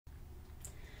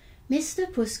Mr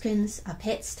Pusskins, A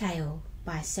Pet's Tale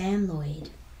by Sam Lloyd.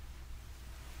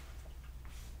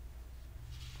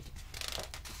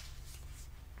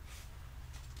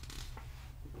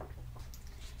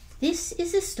 This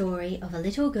is the story of a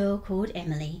little girl called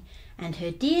Emily and her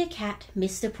dear cat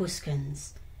Mr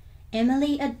Pusskins.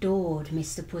 Emily adored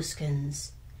Mr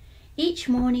Pusskins. Each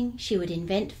morning she would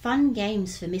invent fun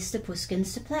games for Mr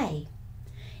Pusskins to play.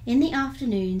 In the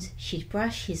afternoons she'd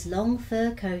brush his long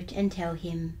fur coat and tell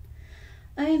him,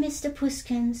 "Oh, Mr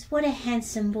Pusskins, what a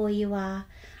handsome boy you are.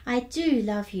 I do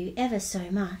love you ever so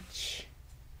much."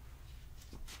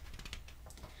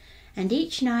 And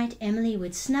each night Emily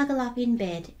would snuggle up in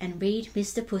bed and read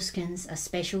Mr Pusskins a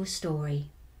special story.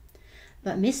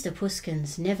 But Mr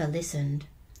Pusskins never listened.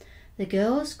 The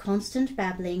girl's constant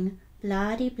babbling,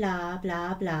 blah-de-blah,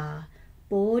 blah-blah,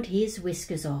 bored his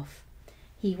whiskers off.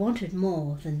 He wanted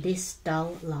more than this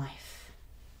dull life.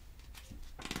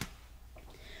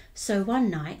 So one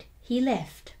night he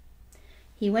left.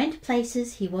 He went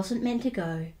places he wasn't meant to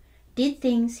go, did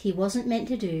things he wasn't meant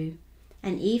to do,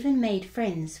 and even made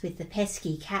friends with the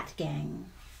pesky cat gang.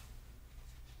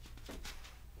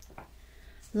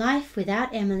 Life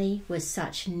without Emily was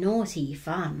such naughty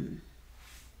fun.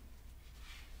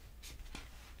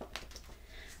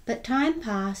 But time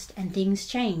passed and things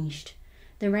changed.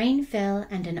 The rain fell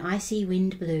and an icy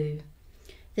wind blew.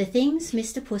 The things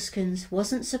Mr Pusskins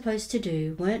wasn't supposed to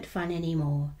do weren't fun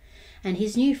anymore, and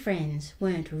his new friends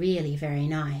weren't really very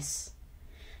nice.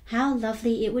 How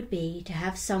lovely it would be to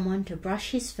have someone to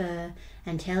brush his fur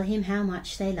and tell him how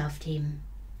much they loved him.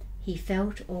 He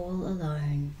felt all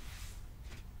alone.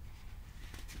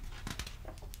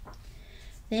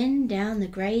 Then down the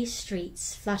grey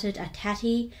streets fluttered a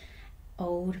tatty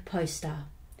old poster.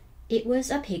 It was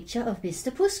a picture of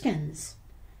Mr Pusskins.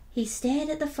 He stared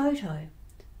at the photo.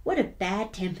 What a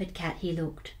bad-tempered cat he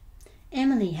looked.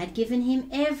 Emily had given him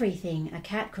everything a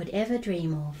cat could ever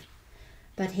dream of,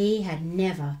 but he had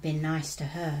never been nice to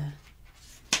her.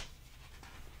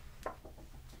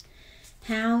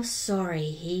 How sorry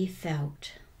he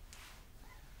felt.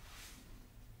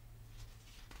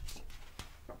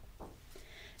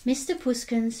 Mr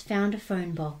Pusskins found a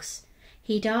phone box.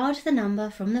 He dialed the number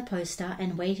from the poster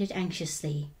and waited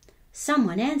anxiously.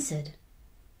 Someone answered.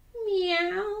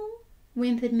 "Meow,"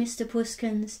 whimpered Mr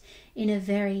Pusskins in a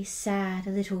very sad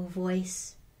little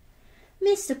voice.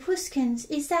 "Mr Pusskins,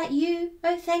 is that you?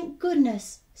 Oh, thank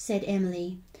goodness," said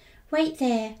Emily. "Wait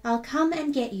there, I'll come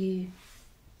and get you."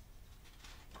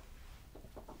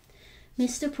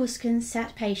 Mr Pusskins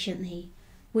sat patiently.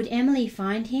 Would Emily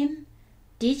find him?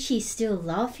 Did she still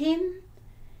love him?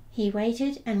 He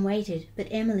waited and waited, but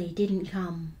Emily didn't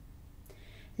come.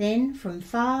 Then from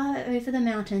far over the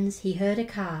mountains he heard a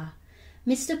car.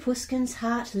 Mr Pusskins'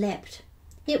 heart leapt.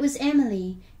 It was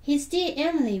Emily. His dear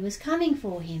Emily was coming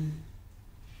for him.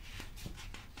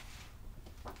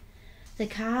 The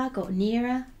car got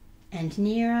nearer and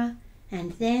nearer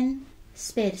and then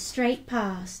sped straight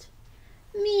past.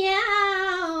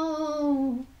 "Meow,"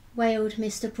 wailed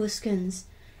Mr Pusskins.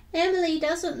 "Emily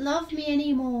doesn't love me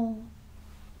any more."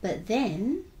 But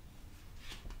then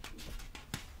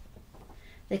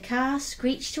the car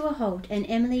screeched to a halt and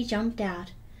Emily jumped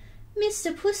out.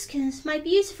 "Mr Pusskins, my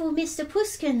beautiful Mr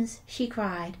Pusskins," she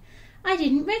cried. "I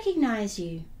didn't recognize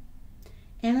you."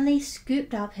 Emily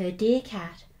scooped up her dear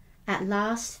cat. At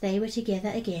last they were together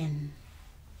again.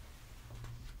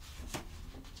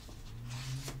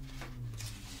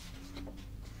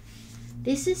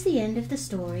 This is the end of the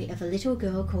story of a little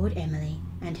girl called Emily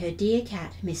and her dear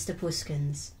cat Mr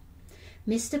Pusskins.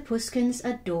 Mr Pusskins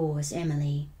adores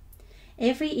Emily.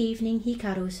 Every evening he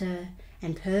cuddles her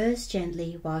and purrs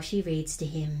gently while she reads to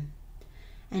him.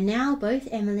 And now both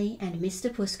Emily and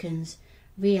Mr Pusskins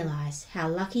realize how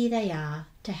lucky they are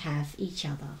to have each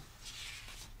other.